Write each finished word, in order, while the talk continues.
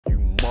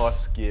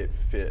must get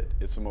fit.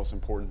 It's the most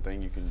important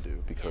thing you can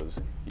do,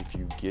 because if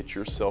you get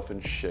yourself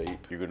in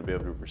shape, you're gonna be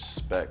able to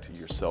respect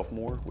yourself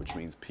more, which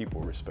means people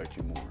respect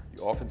you more.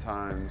 You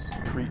oftentimes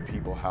treat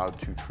people how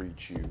to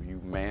treat you. You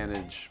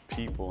manage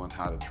people and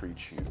how to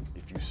treat you.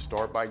 If you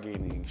start by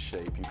getting in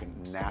shape, you can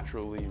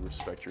naturally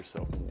respect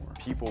yourself more.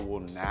 People will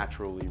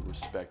naturally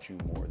respect you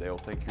more. They'll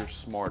think you're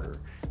smarter.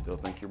 They'll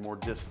think you're more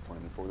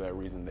disciplined, and for that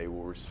reason, they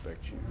will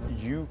respect you.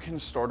 You can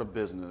start a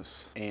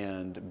business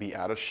and be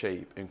out of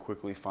shape and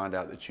quickly find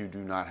out that you do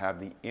not have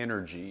the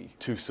energy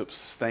to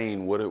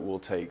sustain what it will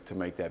take to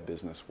make that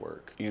business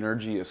work.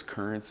 Energy is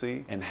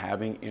currency, and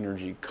having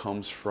energy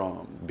comes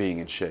from being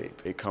in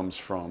shape. It comes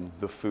from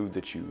the food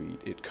that you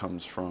eat. It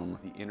comes from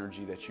the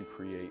energy that you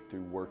create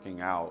through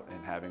working out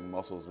and having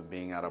muscles and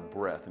being out of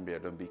breath and be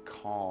able to be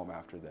calm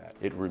after that.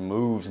 It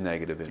removes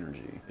negative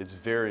energy. It's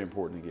very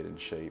important to get in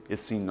shape.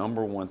 It's the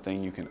number one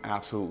thing you can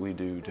absolutely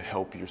do to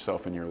help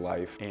yourself in your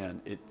life, and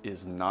it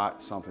is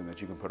not something that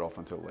you can put off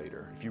until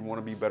later. If you want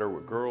to be better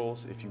with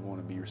girls, if you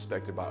want to be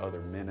respected by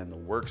other men in the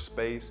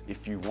workspace,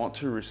 if you want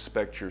to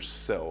respect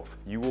yourself,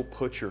 you will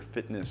put your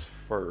fitness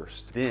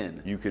first.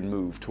 Then you can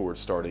move towards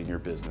starting your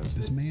business.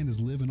 This man is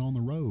living on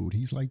the road.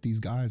 He's like these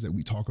guys that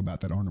we talk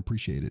about that aren't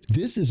appreciated.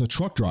 This is a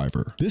truck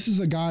driver. This is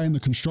a guy in the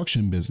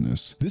construction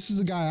business. This is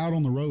a guy out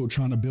on the road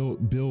trying to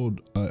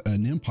build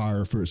an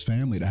empire for his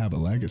family to have a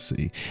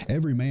legacy.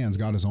 Every man's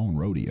got his own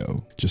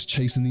rodeo, just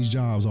chasing these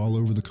jobs all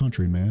over the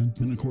country, man.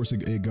 And of course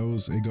it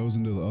goes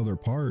into the other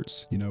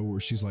parts, you know, where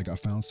she's like, I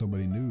found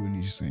somebody new, and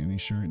he's saying he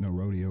sure ain't no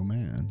rodeo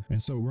man.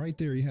 And so right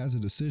there, he has a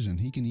decision.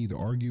 He can either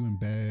argue and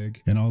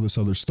beg and all this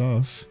other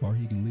stuff, or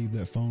he can leave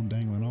that phone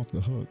dangling off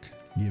the hook,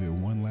 give it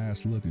one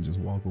last look, and just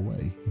walk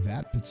away.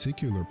 That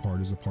particular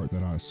part is the part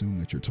that I assume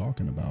that you're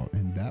talking about,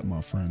 and that,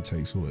 my friend,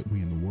 takes what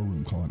we in the war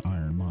room call an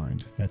iron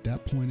mind. At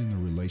that point in the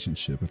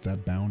relationship, if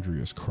that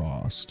boundary is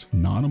crossed,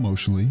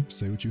 non-emotionally,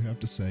 say what you have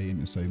to say, and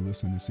you say,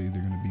 listen, it's either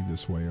going to be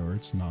this way or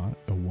it's not.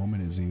 A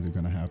woman is either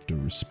going to have to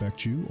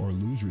respect you or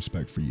lose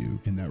respect for you,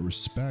 and that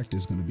respect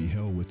is going to be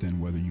held within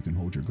whether you can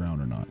hold your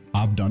ground or not.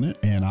 I've done it,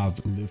 and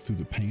I've lived through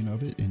the pain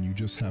of it, and you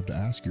just have to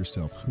ask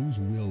yourself, whose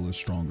will is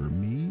stronger,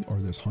 me or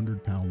this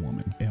 100-pound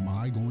woman? Am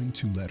I going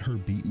to let her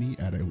beat me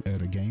at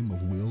a game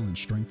of will and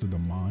strength of the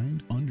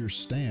mind?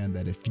 Understand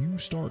that if you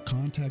start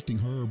contacting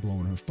her,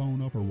 blowing her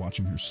phone up, or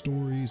watching her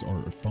stories,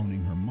 or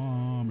phoning her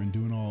mom and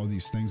doing all of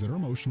these things that are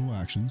emotional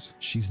actions,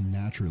 she's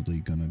naturally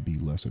going to be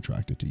less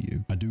attracted to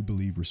you. I do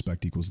believe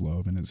respect equals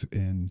love,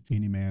 and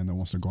any man that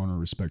wants to garner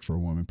respect for a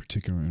woman,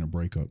 particularly in a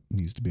breakup,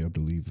 needs to be able to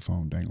leave the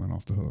phone dangling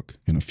off the hook.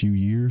 In a few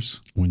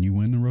years, when you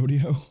win the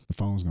rodeo, the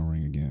phone's going to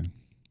ring again.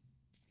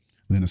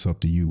 Then it's up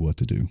to you what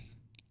to do.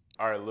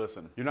 All right,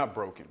 listen, you're not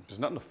broken. There's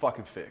nothing to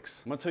fucking fix.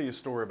 I'm gonna tell you a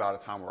story about a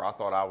time where I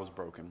thought I was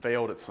broken,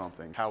 failed at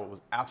something, how it was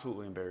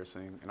absolutely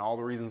embarrassing, and all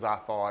the reasons I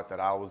thought that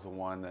I was the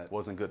one that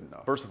wasn't good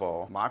enough. First of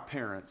all, my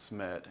parents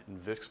met in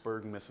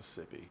Vicksburg,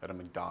 Mississippi at a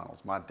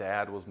McDonald's. My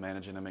dad was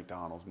managing a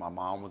McDonald's. My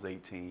mom was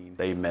 18.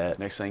 They met.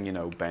 Next thing you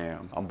know,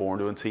 bam, I'm born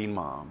to a teen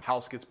mom.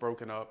 House gets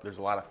broken up. There's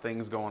a lot of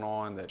things going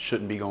on that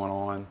shouldn't be going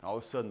on. All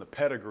of a sudden, the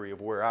pedigree of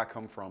where I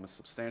come from is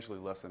substantially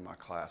less than my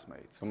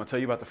classmates. So I'm gonna tell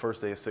you about the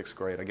first day of 6th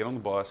grade. I get on the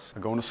bus,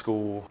 I go into school,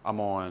 I'm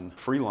on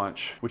free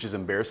lunch, which is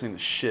embarrassing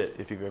as shit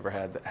if you've ever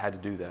had to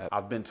do that.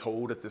 I've been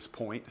told at this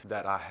point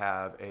that I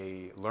have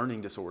a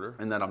learning disorder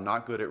and that I'm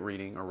not good at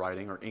reading or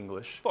writing or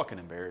English. Fucking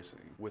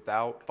embarrassing.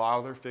 Without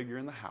father figure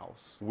in the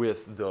house,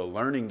 with the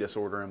learning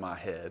disorder in my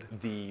head,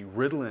 the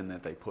Ritalin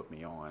that they put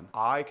me on,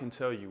 I can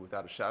tell you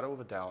without a shadow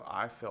of a doubt,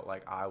 I felt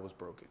like I was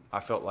broken.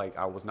 I felt like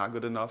I was not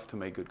good enough to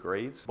make good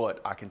grades,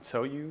 but I can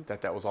tell you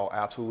that that was all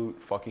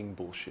absolute fucking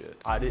bullshit.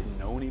 I didn't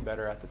know any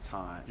better at the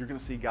time. You're gonna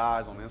see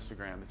guys on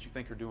Instagram that you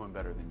think are doing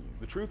better than you.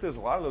 The truth is, a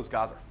lot of those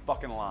guys are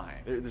fucking lying.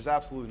 There's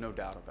absolutely no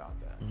doubt about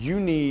that. You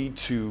need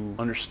to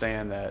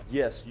understand that,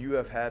 yes, you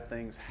have had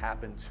things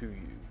happen to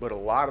you, but a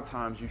lot of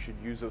times you should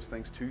use those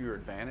things to your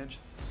advantage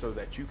so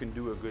that you can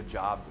do a good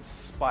job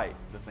despite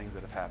the things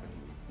that have happened to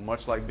you.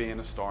 Much like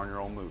being a star in your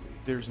own movie.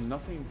 There's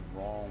nothing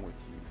wrong with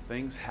you.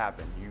 Things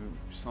happen.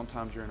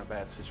 Sometimes you're in a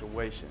bad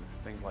situation,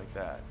 things like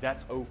that.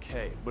 That's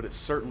okay, but it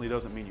certainly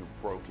doesn't mean you're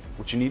broken.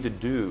 What you need to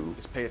do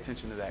is pay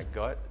attention to that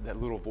gut,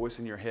 that little voice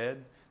in your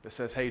head that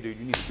says, hey dude,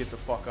 you need to get the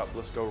fuck up,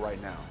 let's go right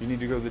now. You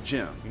need to go to the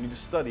gym. You need to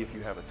study if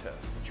you have a test.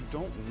 But you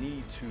don't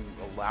need to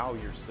allow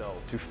yourself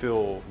to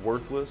feel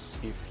worthless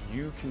if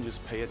you can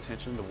just pay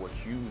attention to what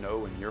you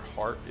know in your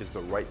heart is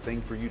the right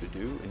thing for you to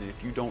do. And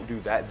if you don't do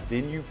that,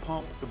 then you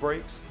pump the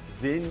brakes,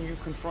 then you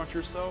confront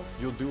yourself,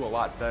 you'll do a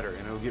lot better,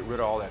 and it'll get rid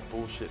of all that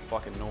bullshit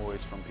fucking noise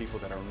from people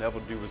that will never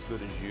do as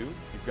good as you.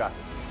 You've got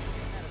this.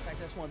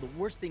 That's one of the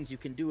worst things you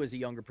can do as a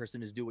younger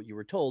person is do what you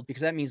were told,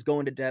 because that means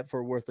going to debt for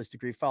a worthless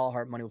degree, follow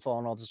hard money will fall,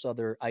 and all this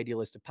other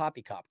idealistic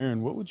poppycock.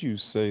 Aaron, what would you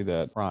say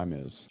that prime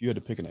is? You had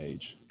to pick an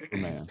age for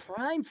man.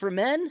 Prime for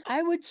men?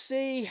 I would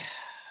say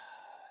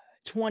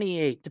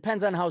 28.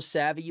 Depends on how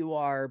savvy you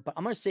are, but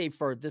I'm going to say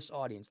for this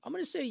audience, I'm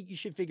going to say you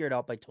should figure it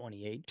out by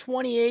 28.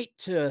 28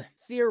 to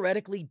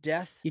theoretically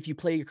death, if you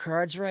play your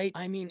cards right,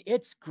 I mean,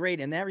 it's great.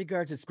 In that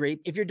regards, it's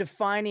great. If you're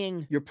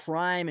defining your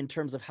prime in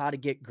terms of how to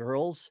get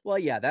girls, well,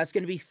 yeah, that's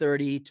going to be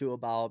 30 to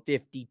about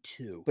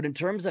 52. But in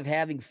terms of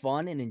having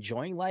fun and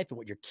enjoying life and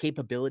what your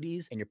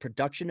capabilities and your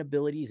production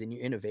abilities and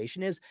your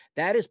innovation is,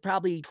 that is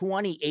probably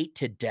 28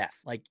 to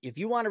death. Like, if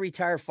you want to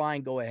retire,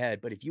 fine, go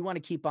ahead. But if you want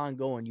to keep on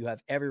going, you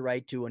have every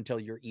right to, until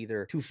you're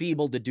either too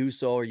feeble to do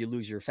so or you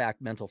lose your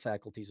mental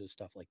faculties or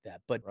stuff like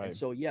that. But Right.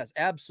 so, yes,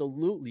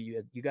 absolutely,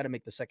 you got to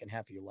make the second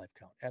half of your life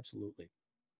count. Absolutely.